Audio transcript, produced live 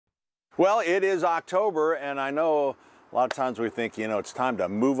Well, it is October, and I know a lot of times we think, it's time to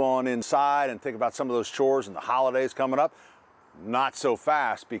move on inside and think about some of those chores and the holidays coming up. Not so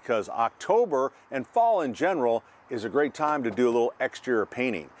fast, because October and fall in general is a great time to do a little exterior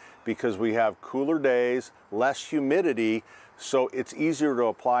painting because we have cooler days, less humidity, so it's easier to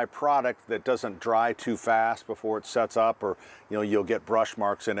apply product that doesn't dry too fast before it sets up, or you'll get brush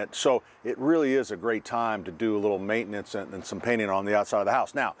marks in it. So it really is a great time to do a little maintenance and some painting on the outside of the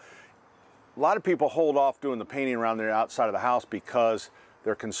house. Now, a lot of people hold off doing the painting around the outside of the house because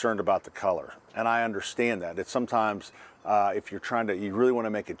they're concerned about the color. And I understand that. It's sometimes, if you really want to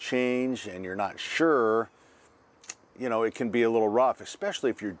make a change and you're not sure, it can be a little rough, especially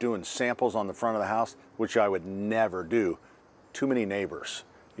if you're doing samples on the front of the house, which I would never do. Too many neighbors.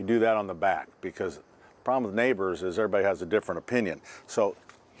 You do that on the back, because the problem with neighbors is everybody has a different opinion. So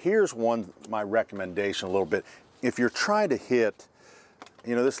here's my recommendation a little bit. If you're trying to hit,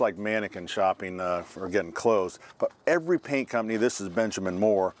 this is like mannequin shopping for getting clothes, but every paint company, this is Benjamin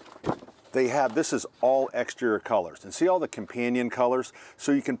Moore, this is all exterior colors. And see all the companion colors?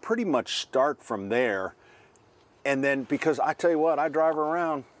 So you can pretty much start from there. And then, because I tell you what, I drive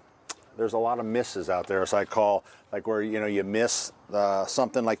around, there's a lot of misses out there, as I call, like where, you miss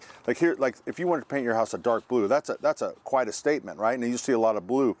something like here, like if you wanted to paint your house a dark blue, that's quite a statement, right? And you see a lot of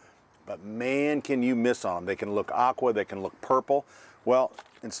blue, but man, can you miss on them. They can look aqua, they can look purple. Well,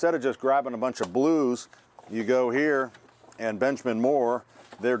 instead of just grabbing a bunch of blues, you go here, and Benjamin Moore,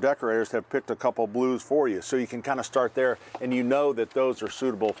 their decorators have picked a couple blues for you. So you can kind of start there, and you know that those are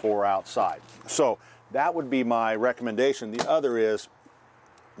suitable for outside. So that would be my recommendation. The other is,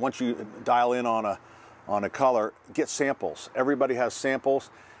 once you dial in on a color, get samples. Everybody has samples,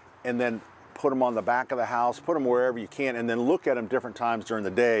 and then put them on the back of the house, put them wherever you can, and then look at them different times during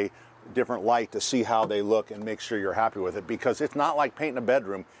the day, different light, to see how they look and make sure you're happy with it, because it's not like painting a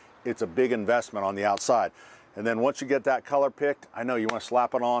bedroom. It's a big investment on the outside. And then once you get that color picked, I know you want to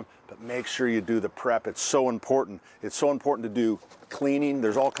slap it on, but make sure you do the prep. It's so important. It's so important to do cleaning.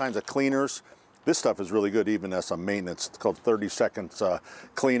 There's all kinds of cleaners. This stuff is really good even as some maintenance. It's called 30 seconds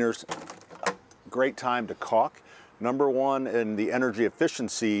cleaners. Great time to caulk. Number one in the energy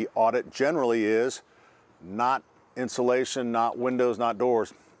efficiency audit generally is not insulation, not windows, not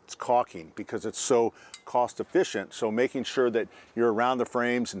doors. It's caulking, because it's so cost efficient. So making sure that you're around the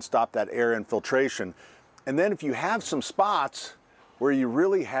frames and stop that air infiltration. And then if you have some spots where you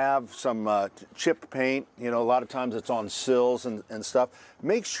really have some chipped paint, a lot of times it's on sills and stuff,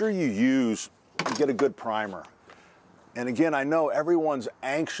 make sure you get a good primer. And again, I know everyone's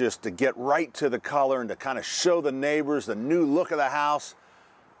anxious to get right to the color and to kind of show the neighbors the new look of the house.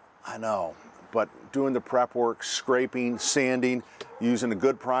 I know, but doing the prep work, scraping, sanding, using a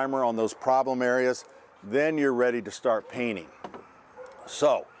good primer on those problem areas, then you're ready to start painting.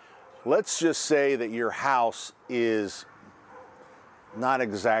 So let's just say that your house is not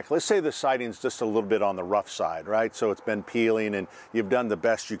exactly, let's say the siding's just a little bit on the rough side, right? So it's been peeling and you've done the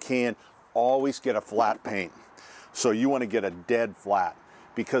best you can. Always get a flat paint. So you want to get a dead flat,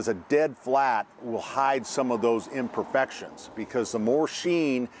 because a dead flat will hide some of those imperfections, because the more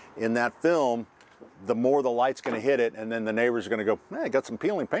sheen in that film, the more the light's going to hit it, and then the neighbors are going to go, hey, got some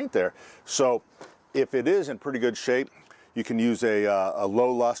peeling paint there. So if it is in pretty good shape, you can use a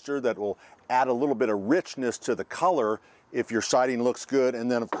low luster that will add a little bit of richness to the color if your siding looks good.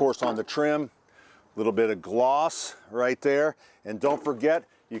 And then of course on the trim, a little bit of gloss right there. And don't forget,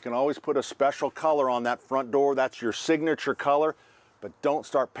 you can always put a special color on that front door. That's your signature color, but don't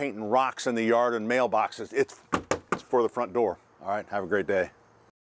start painting rocks in the yard and mailboxes. It's for the front door. All right, have a great day.